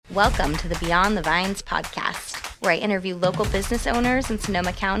Welcome to the Beyond the Vines podcast, where I interview local business owners in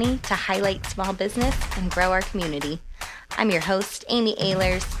Sonoma County to highlight small business and grow our community. I'm your host, Amy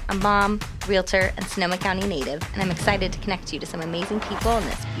Ehlers, a mom, realtor, and Sonoma County native, and I'm excited to connect you to some amazing people in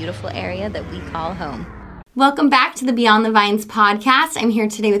this beautiful area that we call home. Welcome back to the Beyond the Vines podcast. I'm here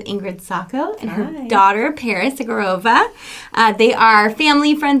today with Ingrid Sacco and her daughter, Paris Igorova. They are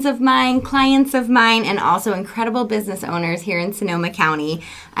family friends of mine, clients of mine, and also incredible business owners here in Sonoma County.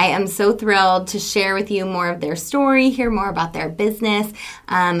 I am so thrilled to share with you more of their story, hear more about their business,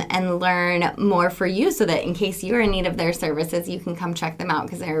 and learn more for you so that in case you're in need of their services, you can come check them out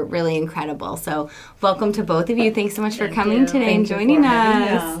because they're really incredible. So welcome to both of you. Thanks so much for coming today and joining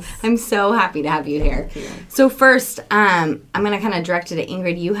us. I'm so happy to have you here. So first, I'm going to kind of direct it to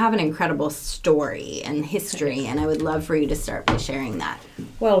Ingrid. You have an incredible story and history, and I would love for you to start by sharing that.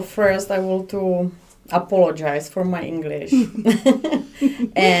 Well, first I want to apologize for my English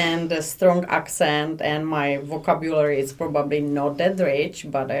and the strong accent, and my vocabulary is probably not that rich,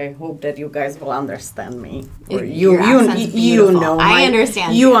 but I hope that you guys will understand me. Or you know I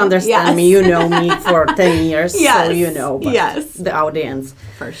understand you understand me. You know me for 10 years, yes. So you know. But the audience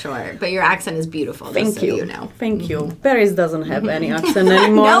for sure. But your accent is beautiful. Thank you. So you know. Thank you. Paris doesn't have any accent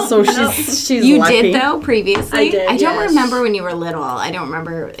anymore, she's you lucky. did though previously. I did. I don't remember when you were little. I don't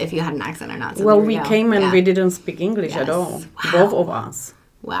remember if you had an accent or not. So well, we came and we didn't speak English at all. Wow. Both of us.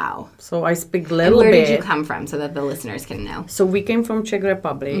 Wow. So I speak a little bit. Where did you come from so that the listeners can know? So we came from Czech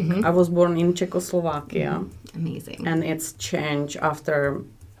Republic. I was born in Czechoslovakia. Amazing. And it's changed after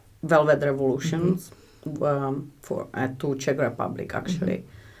Velvet Revolutions to Czech Republic, actually.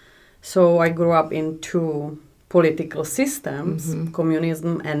 So I grew up in two political systems,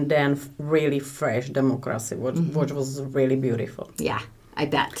 communism and then really fresh democracy, which was really beautiful. Yeah, I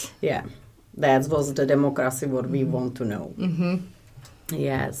bet. Yeah, that was the democracy what we want to know.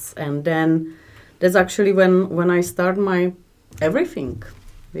 Yes, and then that's actually when I start my everything,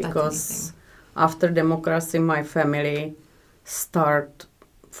 because after democracy my family start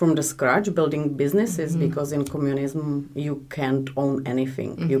from the scratch building businesses, because in communism you can't own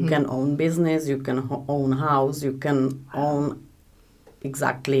anything. You can own business, you can own house, you can own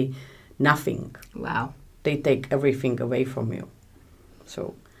exactly nothing. Wow. They take everything away from you.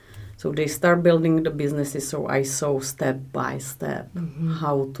 So they start building the businesses, so I saw step by step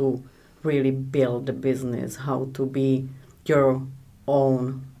how to really build the business, how to be your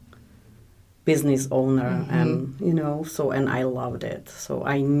own business owner, and and I loved it. So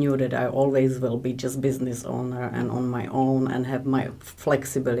I knew that I always will be just business owner and on my own and have my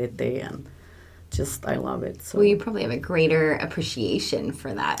flexibility, and just I love it. So well, you probably have a greater appreciation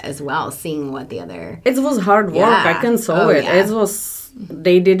for that as well, seeing what the other... It was hard work. I can saw it. Yeah. It was...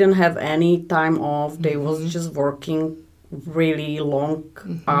 They didn't have any time off. They was just working really long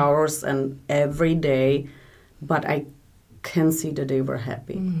hours and every day. But I can see that they were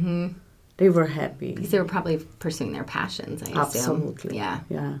happy. They were happy. Because they were probably pursuing their passions, I assume. Absolutely. Yeah.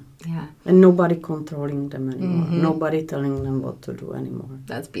 And nobody controlling them anymore. Nobody telling them what to do anymore.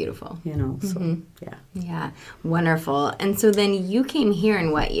 That's beautiful. So, Yeah. Wonderful. And so then you came here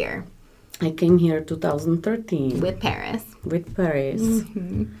in what year? I came here 2013. With Paris.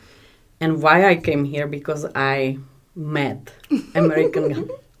 And why I came here, because I met American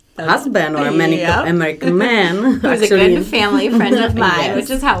husband or American man. Who's a good family friend of mine,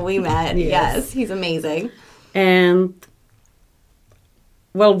 which is how we met. Yes, he's amazing. And,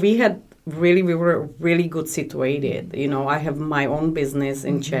 well, we were really good situated. I have my own business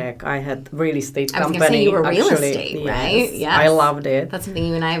in Czech. I had real estate company. I was going to say you were real estate, right? Yes. I loved it. That's something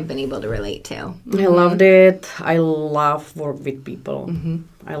you and I have been able to relate to. I loved it. I love work with people.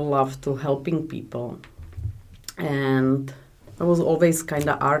 I love to helping people. And I was always kind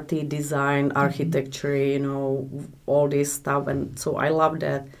of arty, design, architecture, all this stuff. And so I loved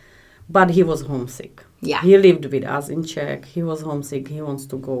that. But he was homesick. Yeah. He lived with us in Czech. He was homesick. He wants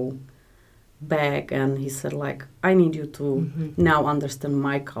to go back, and he said, I need you to now understand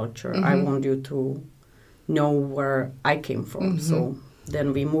my culture. I want you to know where I came from. So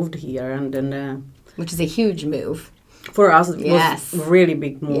then we moved here, and then which is a huge move for us. It was a really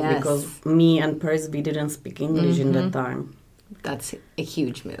big move, because me and Paris, we didn't speak English in that time. That's a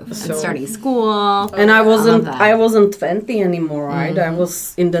huge move. And starting school, and I wasn't 20 anymore, right? I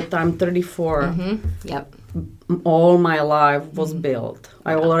was in that time 34. Yep. All my life was built.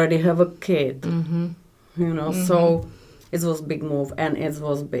 I already have a kid, so it was big move, and it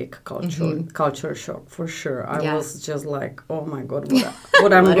was big culture shock for sure. I was just like, oh my God,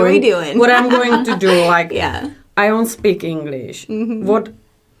 what I'm what are we doing? What I'm going to do? I don't speak English. What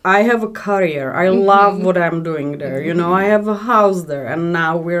I have a career. I love what I'm doing there. You know, I have a house there, and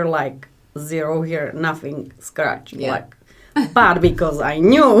now we're like zero here, nothing, scratch. Yeah. Like, but because I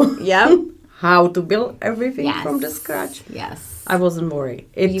knew Yep. how to build everything Yes. from the scratch, Yes. I wasn't worried.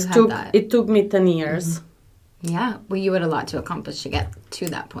 You had that. It took me 10 years. Yeah. Well, you had a lot to accomplish to get to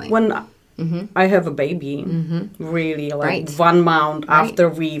that point. When I have a baby, really, like Right. 1 month Right. after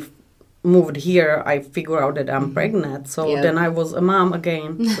we moved here, I figure out that I'm pregnant. So Yep. then I was a mom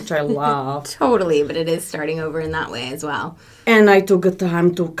again, which I love. Totally, but it is starting over in that way as well. And I took the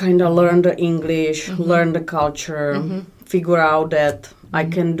time to kind of learn the English, learn the culture, figure out that I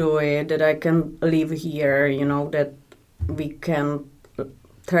can do it, that I can live here, you know, that we can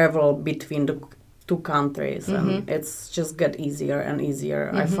travel between the two countries. And it's just get easier and easier.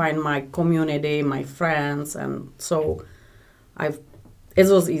 I find my community, my friends, and so it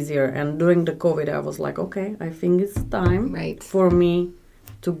was easier. And during the COVID, I was like, okay, I think it's time Right. for me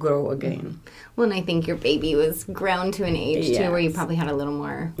to grow again. Well, and I think your baby was grown to an age too where you Yes. probably had a little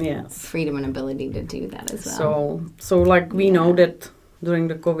more Yes. freedom and ability to do that as well. So like we know that during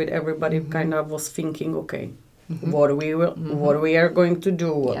the COVID, everybody kind of was thinking, okay, what we are going to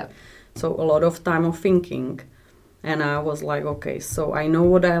do. Yep. So a lot of time of thinking, and I was like, okay, so I know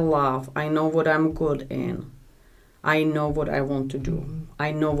what I love, I know what I'm good in, I know what I want to do,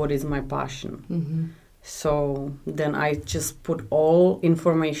 I know what is my passion. So then I just put all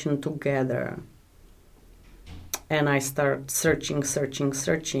information together. And I start searching.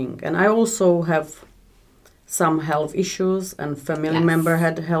 And I also have some health issues, and family member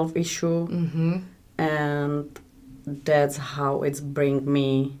had a health issue. And that's how it's bring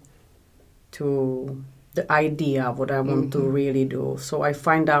me to the idea of what I want to really do. So I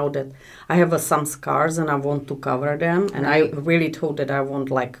find out that I have some scars and I want to cover them. And I really thought that I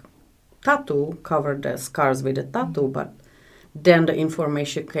want like tattoo, cover the scars with a tattoo. But then the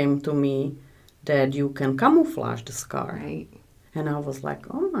information came to me that you can camouflage the scar. Right. And I was like,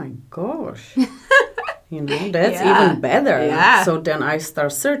 oh my gosh. You know, that's even better. Yeah. So then I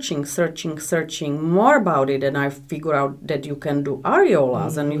start searching more about it, and I figure out that you can do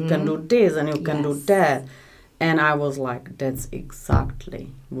areolas, and you can do this, and you can do that. And I was like, that's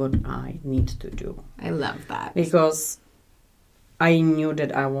exactly what I need to do. I love that. Because I knew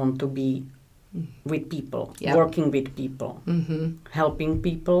that I want to be with people, working with people, helping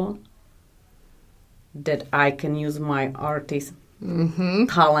people, that I can use my artist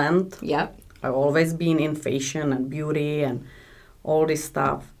talent. Yep. I've always been in fashion and beauty and all this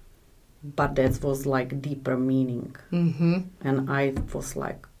stuff, but that was like deeper meaning. And I was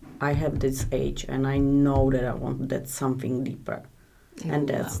like, I have this age and I know that I want that something deeper. And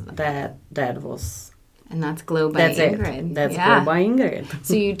that was... And that's Glow by Ingrid. That's Glow by Ingrid.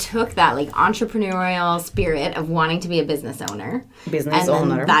 So you took that like entrepreneurial spirit of wanting to be a business owner.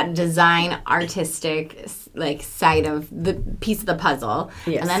 And that design, artistic like side of the piece of the puzzle.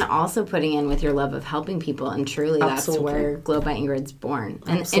 Yes. And then also putting in with your love of helping people. And truly that's where Glow by Ingrid's born.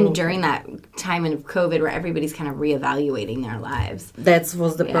 And during that time of COVID where everybody's kind of reevaluating their lives. That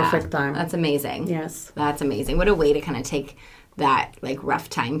was the perfect time. That's amazing. Yes. That's amazing. What a way to kind of take that like rough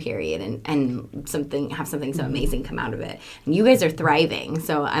time period and have something so amazing come out of it. And you guys are thriving,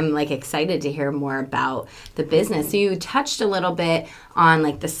 so I'm like excited to hear more about the business. So you touched a little bit on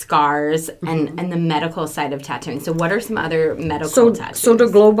like the scars and the medical side of tattooing. So what are some other medical tattoos? So the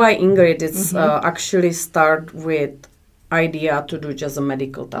Glow by Ingrid is actually start with idea to do just a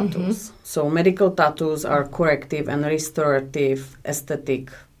medical tattoos. So medical tattoos are corrective and restorative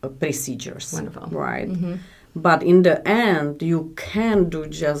aesthetic procedures. Wonderful. Right. But in the end, you can't do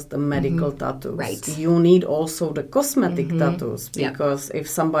just the medical tattoos. Right. You need also the cosmetic tattoos, because if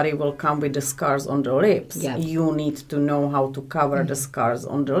somebody will come with the scars on the lips, you need to know how to cover the scars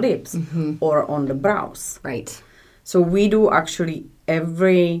on the lips or on the brows. Right. So we do actually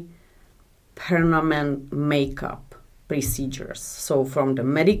every permanent makeup procedures. So from the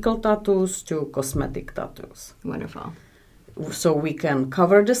medical tattoos to cosmetic tattoos. Wonderful. So we can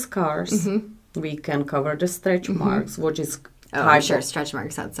cover the scars. We can cover the stretch marks, which is stretch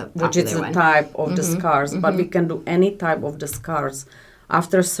marks. That's a popular which is a type of the scars. But we can do any type of the scars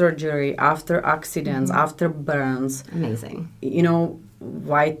after surgery, after accidents, after burns. Amazing. You know,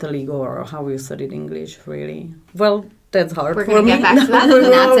 vitiligo, or how you said it in English, really. Well, that's hard We're for going to me. get back to that.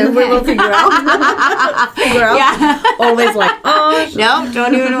 That's okay. We will figure out. Yeah. Always like, no,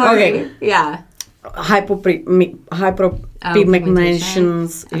 don't even worry. Okay. Yeah.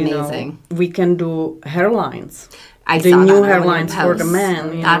 Hypopigmentations, you amazing. Know, we can do hairlines. I the saw new that hairlines for the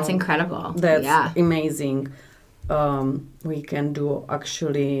men. That's incredible. That's amazing. We can do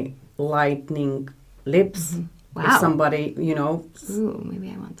actually lightening lips, Wow. If somebody, you know, Ooh,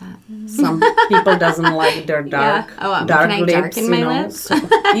 maybe I want that. some people doesn't like their dark, Oh, dark can I lips. darken my lips? So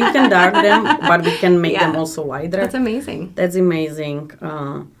you can dark them, but we can make them also lighter. That's amazing. That's amazing.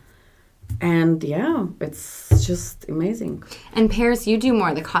 And yeah, it's just amazing. And Paris, you do more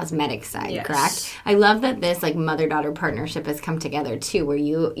of the cosmetic side, Yes. correct? I love that this like mother-daughter partnership has come together too, where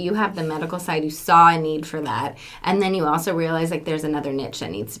you have the medical side, you saw a need for that, and then you also realize like there's another niche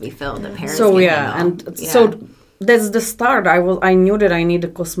that needs to be filled that Paris So can yeah, handle. and so that's the start. I knew that I need a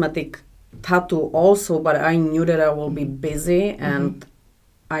cosmetic tattoo also, but I knew that I will be busy and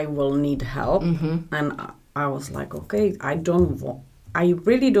I will need help. And I was like, okay, I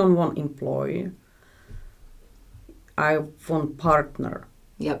really don't want employee. I want partner.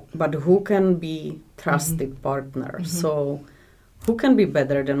 Yep. But who can be trusted partner? So who can be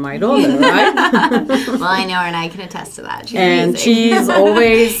better than my daughter, right? Well, I know her and I can attest to that. She's And amazing. she's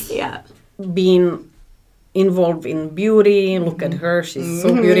always yeah. been involved in beauty. Look at her, she's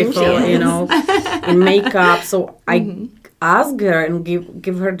so beautiful, you know, in makeup. So I ask her and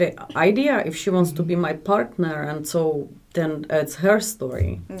give her the idea if she wants to be my partner, and so then it's her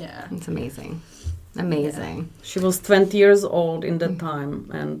story. Yeah. It's amazing. Amazing. She was 20 years old in that time,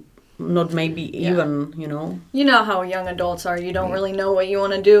 and not maybe even, you know. You know how young adults are. You don't really know what you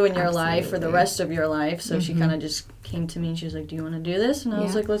want to do in your life for the rest of your life. So she kind of just came to me and she was like, "Do you want to do this?" And I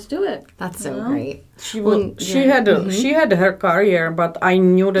was like, "Let's do it." That's so great. She had her career, but I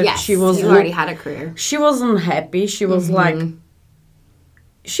knew that she was you already had a career. She wasn't happy. She was like,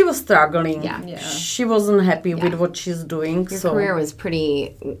 she was struggling. Yeah. She wasn't happy with what she's doing. Your so career was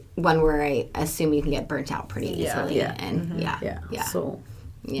pretty one where I assume you can get burnt out pretty easily. Yeah. And yeah. So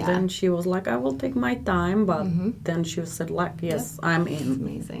yeah. then she was like, I will take my time, but then she said like, yes, I'm in.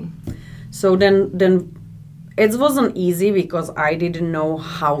 Amazing. So then it wasn't easy because I didn't know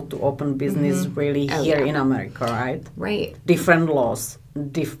how to open business really here in America, right? Right. Different laws,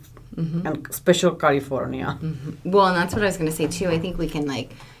 and special California. Well, and that's what I was going to say too. I think we can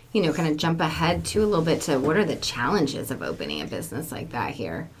kind of jump ahead too a little bit to what are the challenges of opening a business like that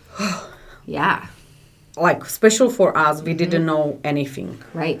here? Yeah. Like special for us, we didn't know anything.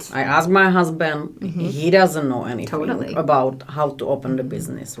 Right. I asked my husband, he doesn't know anything about how to open the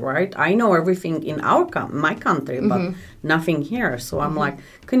business, right? I know everything in my country, but nothing here. So I'm like,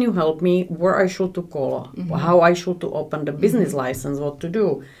 can you help me where I should to call, how I should to open the business license, what to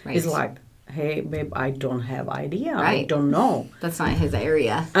do? Right. He's like, hey, babe, I don't have idea. Right. I don't know. That's not his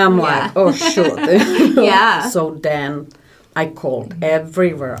area. I'm like, oh, shoot. Yeah. So then I called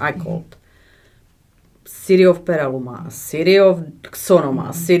everywhere. I called City of Petaluma, City of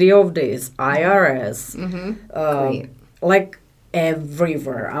Sonoma, City of this, IRS, like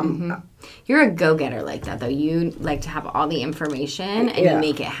everywhere. You're a go-getter like that, though. You like to have all the information and you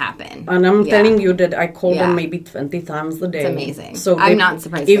make it happen. And I'm telling you that I call them maybe 20 times a day. It's amazing. So I'm not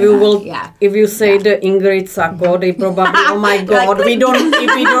surprised if by you that. will, Yeah. if you say the Ingrid Sacco, they probably, oh my God, if we don't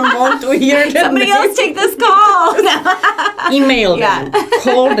want to hear that. Somebody else take this call. Email them,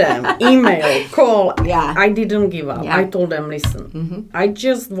 call them, email, call. Yeah. I didn't give up. Yeah. I told them, listen, I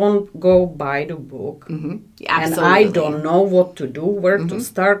just won't go buy the book. And Absolutely. I don't know what to do, where to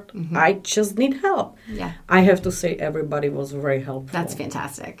start. I just need help. Yeah. I have to say everybody was very helpful. That's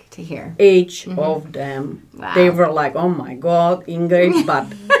fantastic to hear. Each of them, they were like, oh my God, Ingrid, but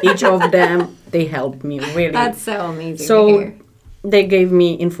each of them, they helped me really. That's so amazing So to hear. they gave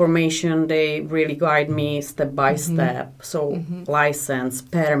me information, they really guide me step by step. So license,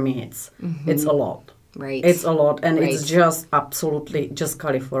 permits, it's a lot. Right. It's a lot, and it's Right. just absolutely just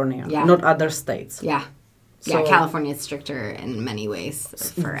California, Yeah. not other states. Yeah. So- California is stricter in many ways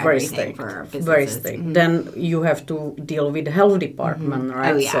for Very everything, strict, for businesses. very strict. Then you have to deal with the health department,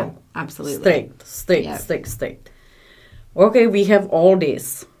 right? Oh, yeah. So Absolutely. strict. Okay, we have all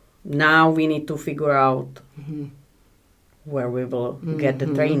this. Now we need to figure out where we will get the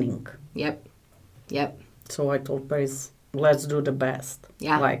training. Yep. So I told Paris, let's do the best.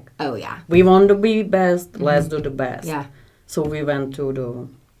 Yeah. Like, Oh, yeah. we want to be best, let's do the best. Yeah. So we went to the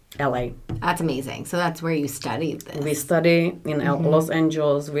LA. That's amazing. So that's where you studied this. We study in Los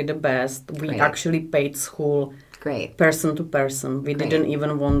Angeles with the best. We Great. actually paid school Great. person to person. We didn't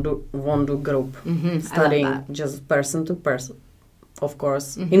even want to group studying, that. just person to person. Of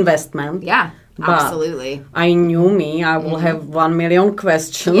course, investment. Yeah. But Absolutely. I knew me. I will have 1 million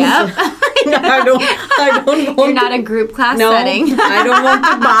questions. Yep. I don't want. You're not a group class No, setting. I don't want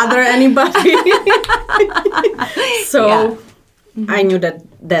to bother anybody. So I knew that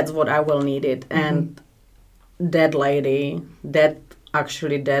that's what I will need it. And that lady, that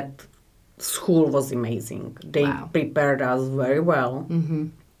school was amazing. They prepared us very well.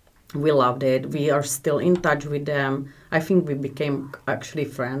 We loved it. We are still in touch with them. I think we became actually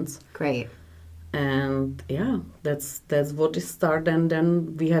friends. Great. And yeah, that's what it started. And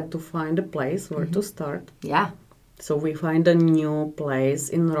then we had to find a place where to start. Yeah. So we find a new place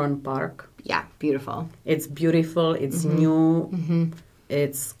in Roan Park. Yeah, beautiful. It's beautiful. It's new.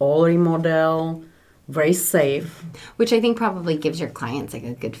 It's all remodel. Very safe. Which I think probably gives your clients like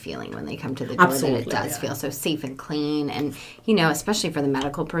a good feeling when they come to the door. Absolutely, that it does feel so safe and clean. And, you know, especially for the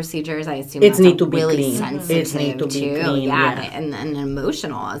medical procedures, I assume It that's need to be really clean. sensitive It need to be too. clean, Yeah. yeah. And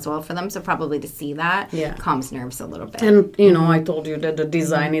emotional as well for them. So probably to see that calms nerves a little bit. And, you know, I told you that the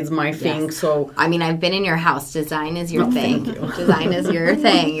design is my thing, so... I mean, I've been in your house. Design is your thing. Design is your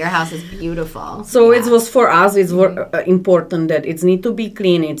thing. Your house is beautiful. So it was for us, it's important that it need to be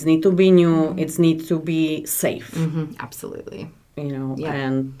clean, it need to be new, it needs to be safe. Absolutely. You know,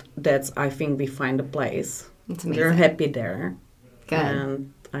 and that's, I think we find a place. It's amazing. We're happy there. Good.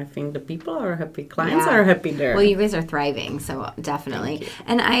 And I think the people are happy, clients are happy there. Well, you guys are thriving, so definitely.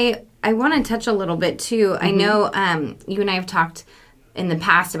 And I want to touch a little bit too. I know you and I have talked in the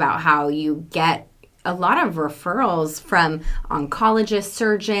past about how you get a lot of referrals from oncologists,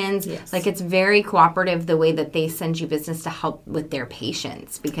 surgeons. Yes. Like it's very cooperative the way that they send you business to help with their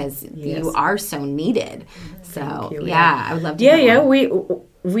patients because you are so needed. So I would love to. Yeah,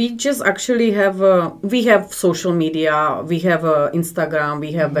 we just actually have we have social media, we have Instagram,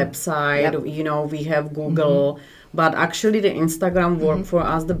 we have website, you know, we have Google. But actually, the Instagram work for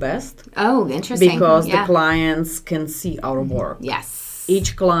us the best. Oh, interesting. Because the clients can see our work. Yes.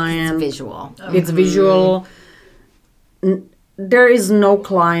 Each client. It's visual. It's visual. There is no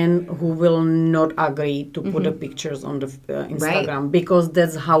client who will not agree to put the pictures on the Instagram because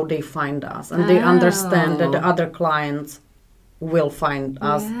that's how they find us. And they understand that the other clients will find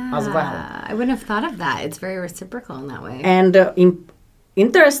us as well. I wouldn't have thought of that. It's very reciprocal in that way. And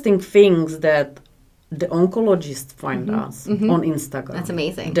interesting things that the oncologists find us on Instagram. That's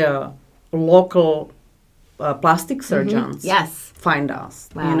amazing. The local plastic surgeons find us.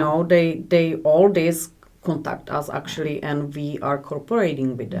 Wow. You know, they all days contact us actually, and we are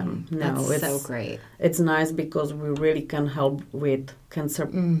cooperating with them. That's so great. It's nice because we really can help with cancer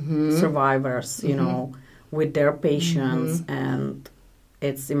survivors, you know, with their patients, and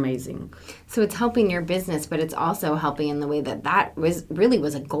it's amazing. So it's helping your business, but it's also helping in the way that was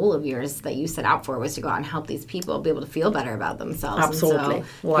a goal of yours that you set out for, was to go out and help these people be able to feel better about themselves. Absolutely. And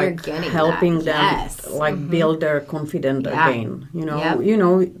so like you're getting helping that. them like build their confidence again. You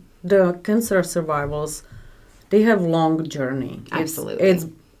know, the cancer survivors, they have long journey. Absolutely.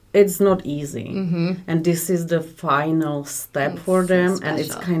 It's not easy. And this is the final step for them, and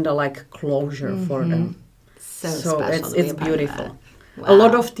it's kind of like closure for them. So special. it's beautiful. Wow. A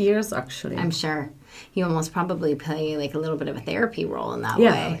lot of tears, actually. I'm sure. You almost probably play like a little bit of a therapy role in that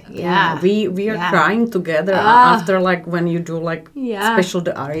way. Yeah. We are crying together after, like, when you do like special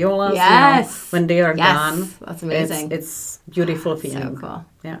the areolas, you know, when they are done. That's amazing. It's beautiful feeling. So cool.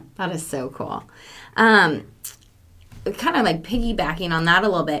 Yeah. That is so cool. Kind of like piggybacking on that a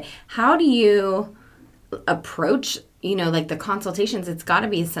little bit, how do you approach, you know, like the consultations? It's got to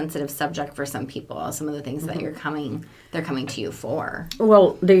be a sensitive subject for some people, some of the things that they're coming to you for.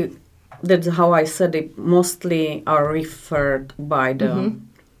 Well, that's how I said it, mostly are referred by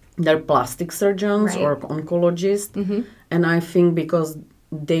their plastic surgeons or oncologists. And I think because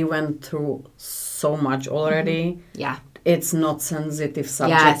they went through so much already, it's not sensitive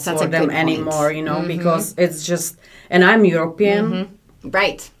subject for them anymore, you know, because it's just, and I'm European.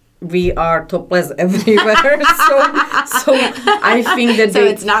 Right. We are topless everywhere, so I think that so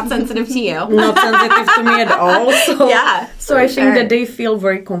it's not sensitive to you, not sensitive to me at all. So so I think that they feel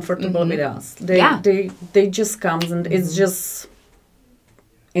very comfortable with us. They just comes, and it's just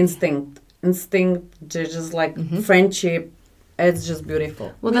instinct. They're just like friendship. It's just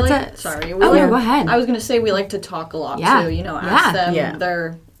beautiful. Well, go ahead. I was going to say we like to talk a lot too. You know, ask them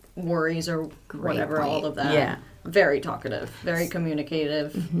their worries or whatever, all of that. Yeah. Very talkative, very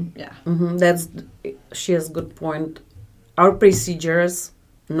communicative. She has a good point. Our procedures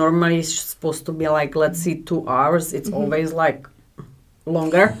normally is supposed to be like, let's see, 2 hours. It's always like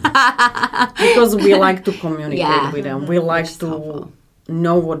longer because we like to communicate with them. We like to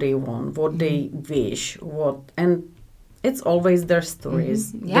know what they want, what they wish, and it's always their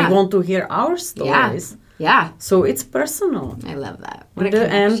stories. They want to hear our stories. Yeah. So it's personal. I love that. In the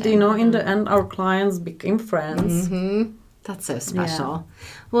end, you know, in the end, our clients became friends. That's so special.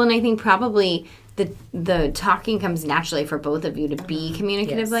 Well, and I think probably the talking comes naturally for both of you to be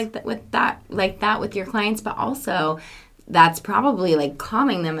communicative like that with your clients, but also that's probably like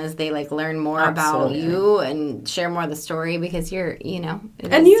calming them as they like learn more about you and share more of the story, because you're,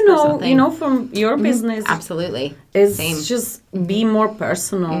 and from your business, absolutely, it's just be more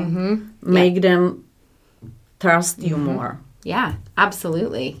personal, make them trust you more. Yeah,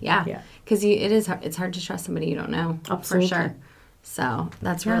 absolutely. Yeah, because it's hard to trust somebody you don't know. Absolutely. For sure. So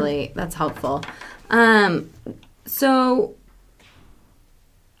that's that's helpful. So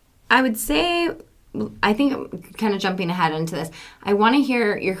I would say, I think kind of jumping ahead into this, I want to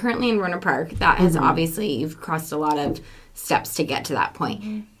hear, you're currently in Rohnert Park. That has obviously, you've crossed a lot of steps to get to that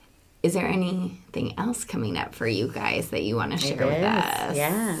point. Is there anything else coming up for you guys that you want to share with us?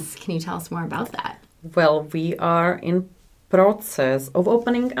 Yes. Can you tell us more about that? Well, we are in process of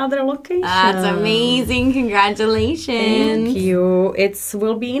opening other locations. That's amazing. Congratulations. Thank you. It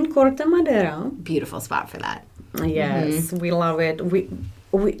will be in Corte Madera. Beautiful spot for that. Yes, we love it. We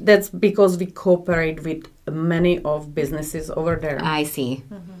that's because we cooperate with many of businesses over there. I see.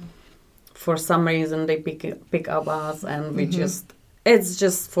 For some reason, they pick up us, and we it's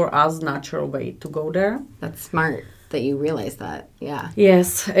just for us natural way to go there. That's smart that you realize that. Yeah.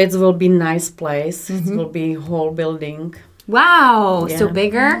 Yes, it will be nice place. It will be whole building. Wow. Yeah. So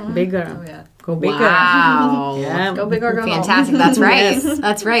bigger? Bigger. Oh, yeah. Go bigger. Wow. Yeah. Go big or go Fantastic. home. That's right. Yes.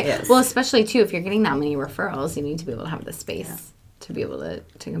 That's right. Yes. Well, especially too, if you're getting that many referrals, you need to be able to have the space to be able to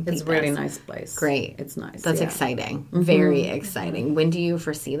complete. It's really nice place. Great. It's nice. That's exciting. Very exciting. When do you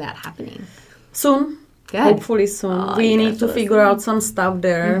foresee that happening? Soon. Good. Hopefully soon. Oh, We need to figure out some stuff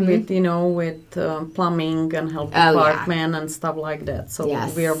there with plumbing and health department and stuff like that. So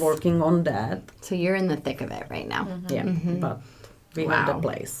we are working on that. So you're in the thick of it right now. Yeah, but we have the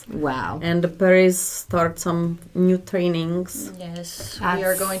place. Wow. And Paris start some new trainings. Yes, we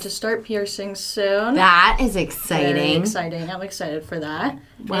are going to start piercing soon. That is exciting. Very exciting. I'm excited for that.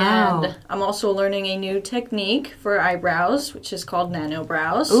 Wow. And I'm also learning a new technique for eyebrows, which is called nano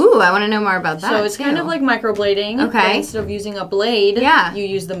brows. Ooh, I want to know more about that. So it's kind of like microblading. Okay. But instead of using a blade, you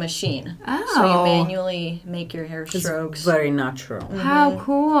use the machine. Oh. So you manually make your hair strokes. It's very natural. How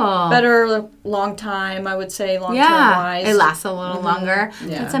cool. Better long time, I would say, long-term wise. It lasts a little longer.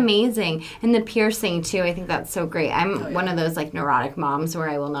 Yeah. That's amazing. And the piercing, too, I think that's so great. I'm one of those, like, neurotic moms where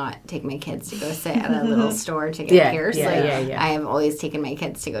I will not take my kids to go sit at a little store to get pierced. I have always taken my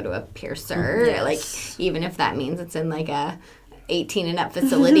kids to go to a piercer, like, even if that means it's in, like, a 18 and up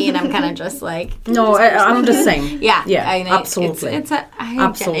facility, and I'm kind of just like... No, I'm the same. Yeah, absolutely. It's a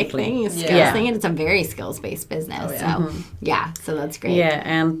hygienic thing, a skills thing, and it's a very skills-based business. So that's great. Yeah,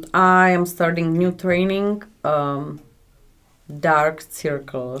 and I am starting new training, dark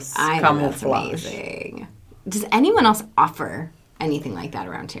circles, camouflage. That's amazing. Does anyone else offer anything like that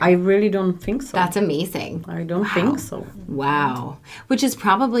around here? I really don't think so. That's amazing. I don't think so. Wow. Which is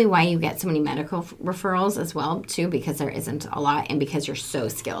probably why you get so many medical referrals as well, too, because there isn't a lot, and because you're so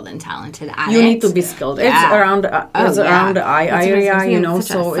skilled and talented at it. You need to be skilled. Yeah. It's around the eye area,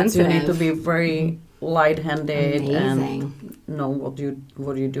 so you need to be very light-handed and know what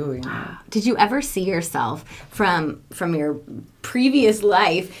you're doing. Did you ever see yourself from your previous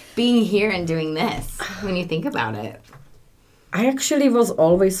life being here and doing this when you think about it? I actually was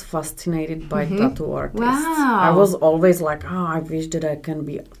always fascinated by tattoo artists. Wow. I was always like, I wish that I can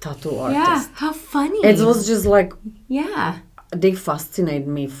be a tattoo artist. Yeah, how funny. It was just like, yeah, they fascinate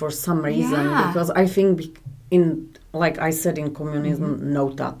me for some reason because I think like I said, in communism, no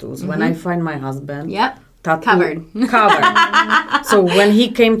tattoos. When I find my husband, tattoo covered. So when he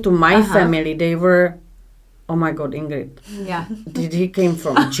came to my family, they were, oh my God, Ingrid. Yeah. Did he came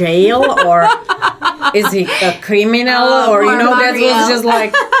from jail or is he a criminal or that was just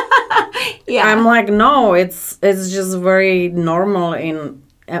like. I'm like, no, it's just very normal in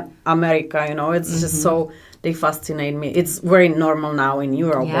America. It's just so. They fascinate me. It's very normal now in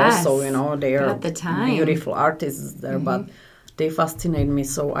Europe also, they are at the time. Beautiful artists there, but they fascinate me.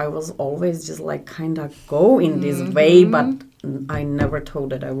 So I was always just like kind of go in this way, but I never thought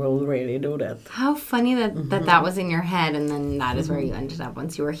that I will really do that. How funny that was in your head, and then that is where you ended up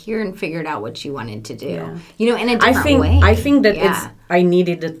once you were here and figured out what you wanted to do. In a different way. I think that I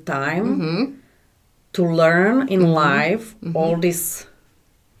needed the time to learn in life all these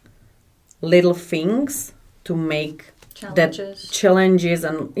little things to make challenges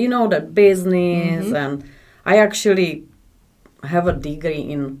and that business and I actually have a degree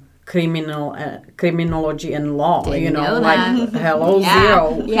in criminology and law. Hello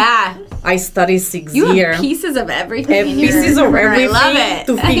zero. Yeah. I studied 6 years. You have pieces of everything. Pieces of everything. I love it.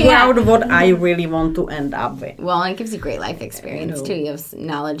 To figure out what I really want to end up with. Well, and it gives you great life experience too. You have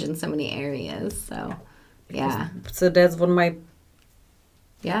knowledge in so many areas. So, yeah. So that's what my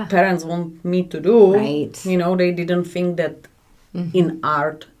parents want me to do. Right. You know, they didn't think that in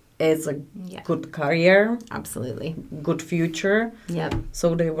art is a good career. Absolutely. Good future. Yep.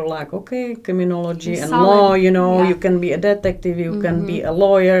 So they were like, okay, criminology and Solid. law, you know, you can be a detective, you can be a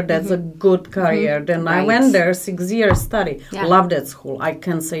lawyer, that's a good career. Then I went there, 6 years study. Loved that school. I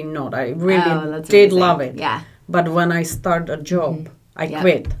can't say no. I really did love it. Yeah. But when I start a job, I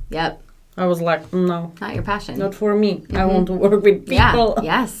quit. Yep. I was like, no. Not your passion. Not for me. I want to work with people.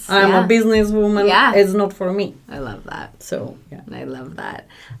 Yeah. Yes. I'm a businesswoman. Yeah. It's not for me. I love that. So, yeah. I love that.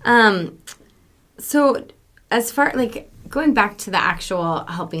 So as far, like, going back to the actual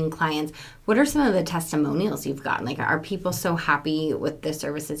helping clients, what are some of the testimonials you've gotten? Like, are people so happy with the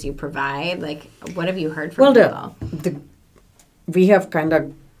services you provide? Like, what have you heard from people? We have kind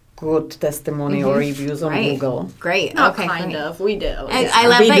of good testimony or reviews on Google. Great. Not okay, kind of. We do. I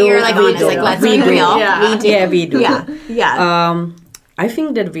love that you're like honest. Like, let's be real. Yeah. We do. Yeah, we do. Yeah. Yeah. I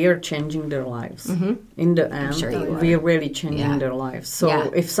think that we are changing their lives. In the end, sure you are. we are really changing their lives.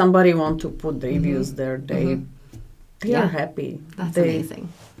 So if somebody want to put the reviews there, they are happy. That's amazing.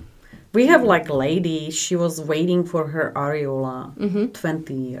 We have like a lady, she was waiting for her areola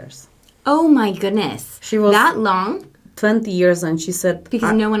 20 years. Oh my goodness. She was that long? 20 years, and she said...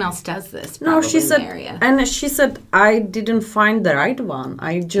 Because no one else does this, No, she said... in the area. And she said, I didn't find the right one.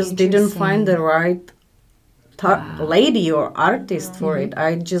 I just didn't find the right lady or artist for it.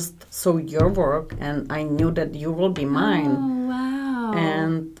 I just saw your work, and I knew that you will be mine. Oh, wow.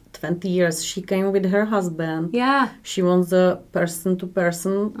 And 20 years, she came with her husband. Yeah. She wants a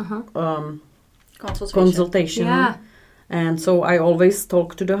person-to-person consultation. Yeah. And so I always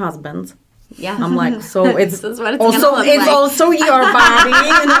talk to the husbands. Yeah. I'm like, so it's this is what it's also look it's like. also your body,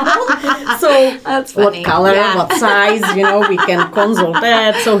 you know. So That's funny. what color, what size, you know, we can consult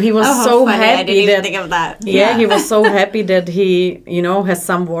that. So he was so funny. happy I didn't that even think of that. yeah, he was so happy that he, you know, has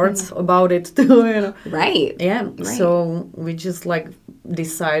some words about it too, you know. Right. Yeah. Right. So we just like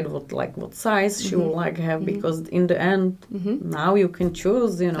decide what size she will like have because in the end now you can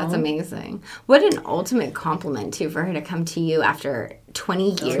choose, you know. That's amazing. What an ultimate compliment too for her to come to you after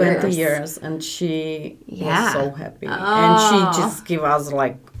 20 years. 20 years, and she was so happy. And she just give us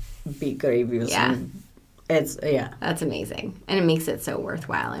like big reviews. Yeah. And it's, That's amazing. And it makes it so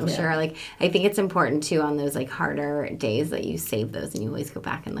worthwhile, I'm sure. Like, I think it's important too on those like harder days that you save those and you always go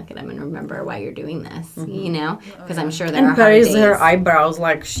back and look at them and remember why you're doing this, you know? Because I'm sure there are hard days. And her eyebrows,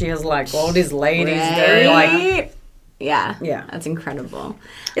 like she has like all these ladies there, like... Yeah. Yeah. That's incredible.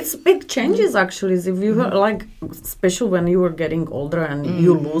 It's big changes actually. If you were like, especially when you were getting older and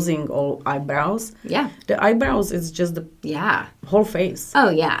you losing all eyebrows. Yeah. The eyebrows is just the whole face. Oh,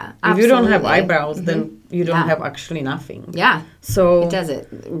 yeah. If you don't have eyebrows, then you don't have actually nothing. Yeah. So it does it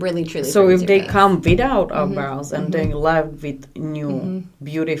really, truly. So if they face. come without eyebrows and they left with new,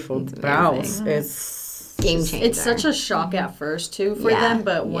 beautiful brows, it's game changer. It's such a shock at first too for them,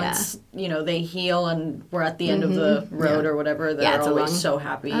 but once you know they heal and we're at the end of the road or whatever, they're always so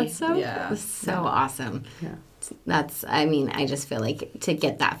happy. That's so awesome. Yeah. That's, I mean, I just feel like to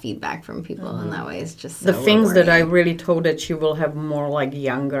get that feedback from people in that way is just so the things rewarding. that I really thought that she will have more like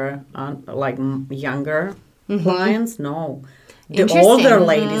younger clients. No. The older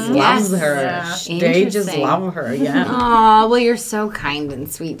ladies loves her. Yeah. They just love her, Oh, well, you're so kind and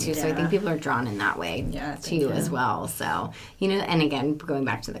sweet, too. So I think people are drawn in that way to you as well. So, you know, and again, going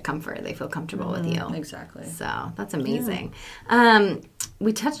back to the comfort, they feel comfortable with you. Exactly. So that's amazing.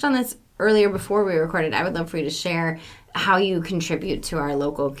 We touched on this earlier before we recorded. I would love for you to share how you contribute to our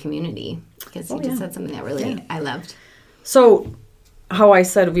local community, because you just said something that really I loved. So, how I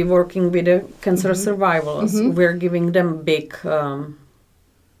said, we're working with the cancer survivors. We're giving them big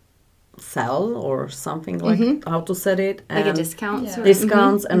sell or something like how to say it. Like a discount? Yeah.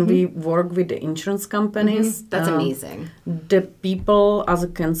 Discounts, and we work with the insurance companies. That's amazing. The people as a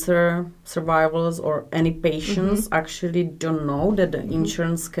cancer survivors or any patients actually don't know that the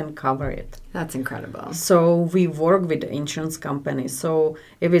insurance can cover it. That's incredible. So we work with the insurance companies. So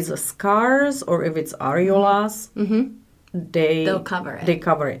if it's a scars or if it's areolas, they'll cover it. They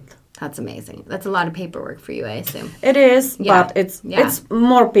cover it. That's amazing. That's a lot of paperwork for you, I assume. It is, but it's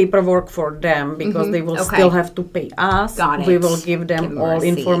more paperwork for them because they will still have to pay us. Got it. We will give them all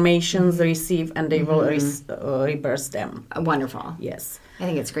receipt. information, receive, and they will reimburse them. Wonderful. Yes. I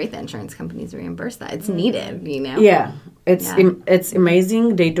think it's great that insurance companies reimburse that. It's needed, you know? Yeah. It's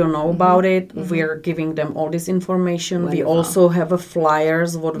amazing. They don't know about it. We're giving them all this information. Wonderful. We also have a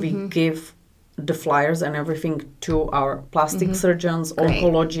flyers, what we give the flyers and everything to our plastic surgeons,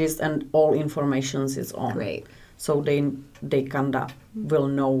 oncologists, and all information is on. Great. So they kinda will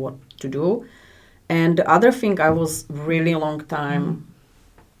know what to do. And the other thing, I was really long time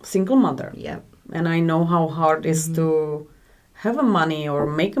single mother. Yep. And I know how hard it is to have a money or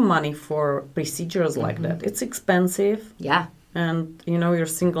make a money for procedures like that. It's expensive. Yeah. And, you're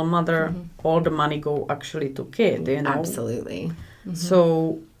single mother, all the money go actually to kid, Absolutely.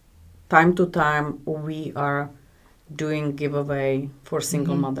 So time to time we are doing giveaway for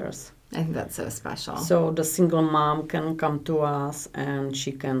single mothers. I think that's so special. So the single mom can come to us and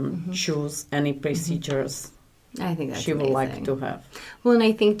she can choose any procedures I think that's she would amazing. like to have. Well, and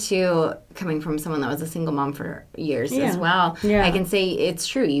I think too, coming from someone that was a single mom for years as well, I can say it's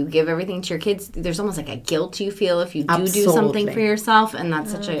true. You give everything to your kids. There's almost like a guilt you feel if you do something for yourself, and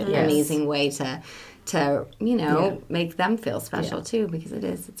that's such an amazing way to make them feel special too, because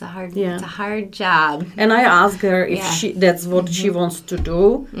it's a hard job. And I asked her if that's what she wants to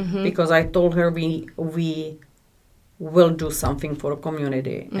do, because I told her we will do something for a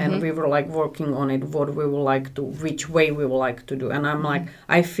community, and we were like working on it, what we would like to, which way we would like to do, and I'm like,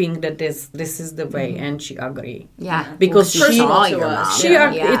 I think that this is the way, and she agreed. Yeah, because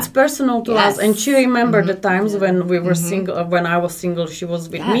it's personal to us, and she remembered the times when we were single, when I was single, she was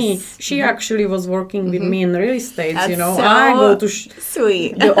with me. She actually was working with me in real estate. That's I go to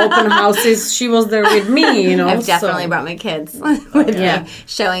sweet the open houses. She was there with me. I've definitely brought my kids with me,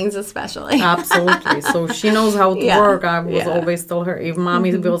 showings especially. Absolutely. So she knows how to work. I was always tell her, if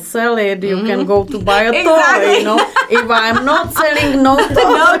mommy will sell it, you can go to buy a toy. If I'm not selling, no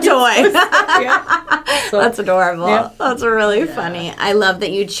toy. So, that's adorable. That's really funny. I love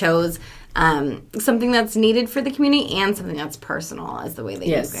that you chose something that's needed for the community and something that's personal as the way that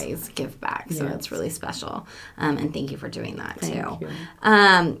you guys give back. So it's really special. And thank you for doing that too.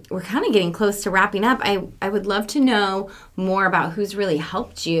 We're kind of getting close to wrapping up. I would love to know more about who's really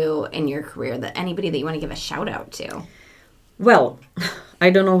helped you in your career, anybody that you want to give a shout out to. Well,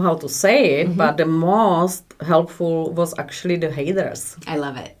 I don't know how to say it, but the most helpful was actually the haters. I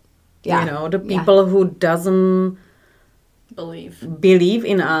love it. Yeah. The people who doesn't believe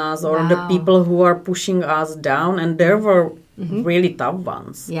in us, or the people who are pushing us down, and there were really tough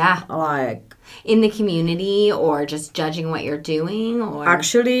ones. Yeah. Like in the community, or just judging what you're doing, or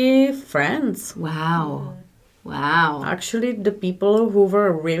actually friends. Wow. Actually, the people who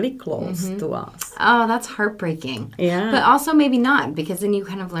were really close to us. Oh, that's heartbreaking. Yeah. But also maybe not, because then you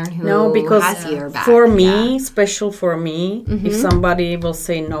kind of learn who has your back. For me, special for me, if somebody will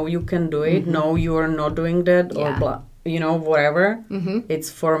say, no, you can do it, no, you are not doing that, or blah, whatever, it's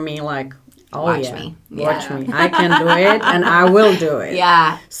for me like, watch me. I can do it, and I will do it.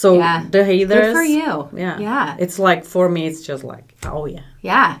 Yeah. So the haters. Good for you. Yeah. It's like, for me, it's just like,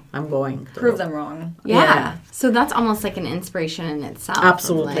 yeah. I'm going to prove them wrong. Yeah. So that's almost like an inspiration in itself.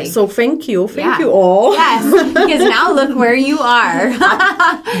 Absolutely. So thank you all. Yes, because now look where you are.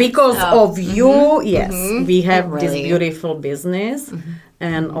 Because of you, we have this beautiful business.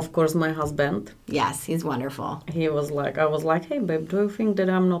 And of course, my husband. Yes, he's wonderful. I was like, hey, babe, do you think that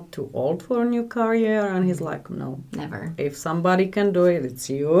I'm not too old for a new career? And he's like, no. Never. If somebody can do it, it's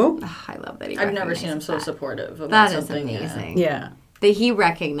you. Oh, I love that. I've never seen him so supportive about that something. That is amazing. Yeah. That he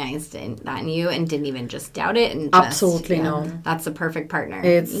recognized that in you and didn't even just doubt it. And absolutely no. That's the perfect partner.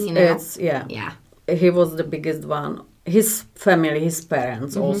 It's Yeah. He was the biggest one. His family, his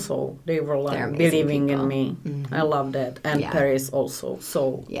parents also, they were like believing in me. I love that. And Paris also.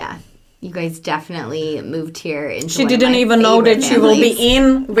 So yeah. You guys definitely moved here into she didn't even know that she will be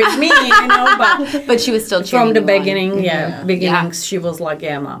in with me, but she was still cheering from the beginning. She was like,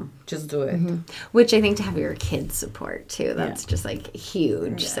 yeah, mom, just do it. Which I think to have your kids support too, that's just like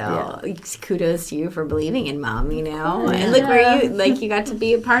huge. So kudos to you for believing in mom, and look where you got to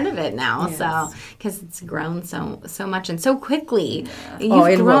be a part of it now. Yes. So because it's grown so much and so quickly.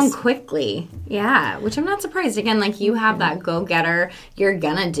 You've grown quickly. Yeah, which I'm not surprised. Again, like you have that go-getter, you're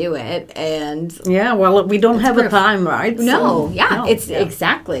gonna do it. And well, we don't have a time, right? No,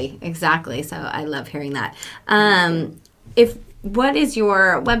 exactly. So I love hearing that. What is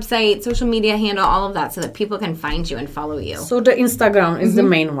your website, social media handle, all of that, so that people can find you and follow you? So the Instagram is the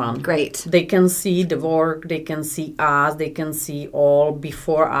main one. Great. They can see the work, they can see us, they can see all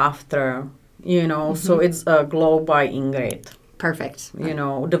before, after, So it's Glow by Ingrid. Perfect.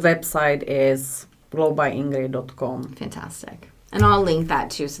 The website is glowbyingrid.com. Fantastic. And I'll link that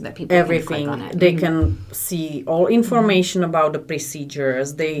too, so that people can click on it. They can see all information about the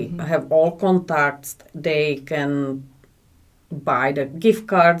procedures. They have all contacts. They can buy the gift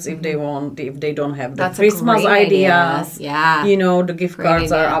cards if they want, if they don't have the Christmas ideas. Yeah. The gift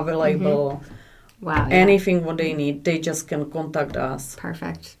cards are available Wow. Yeah. Anything what they need, they just can contact us.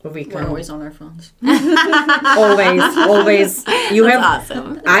 Perfect. We're always on our phones. always. You That's have.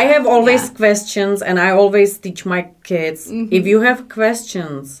 awesome. I have always questions, and I always teach my kids. If you have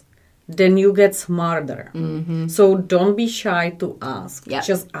questions, then you get smarter. So don't be shy to ask. Yep.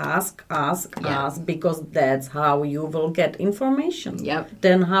 Just ask, because that's how you will get information. Yep.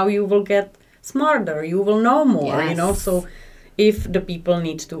 Then how you will get smarter. You will know more. Yes. So if the people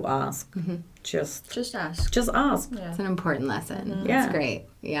need to ask, just ask. Just ask. Yeah. It's an important lesson. Yeah. That's great.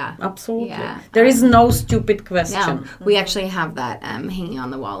 Yeah. Absolutely. Yeah. There is no stupid question. No, we actually have that hanging on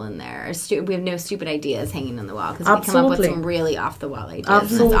the wall in there. We have no stupid ideas hanging on the wall because we come up with some really off-the-wall ideas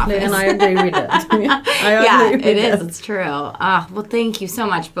Absolutely, in this office. and I agree with that. It is. It's true. Well, thank you so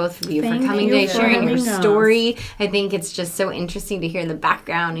much, both of you, for coming today, sharing your story. I think it's just so interesting to hear the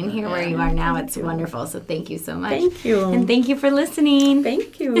background and hear where you are now. It's wonderful. So thank you so much. Thank you. And thank you for listening.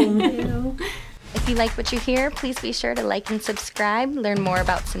 Thank you. If you like what you hear, please be sure to like and subscribe, learn more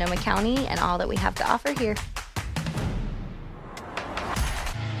about Sonoma County and all that we have to offer here.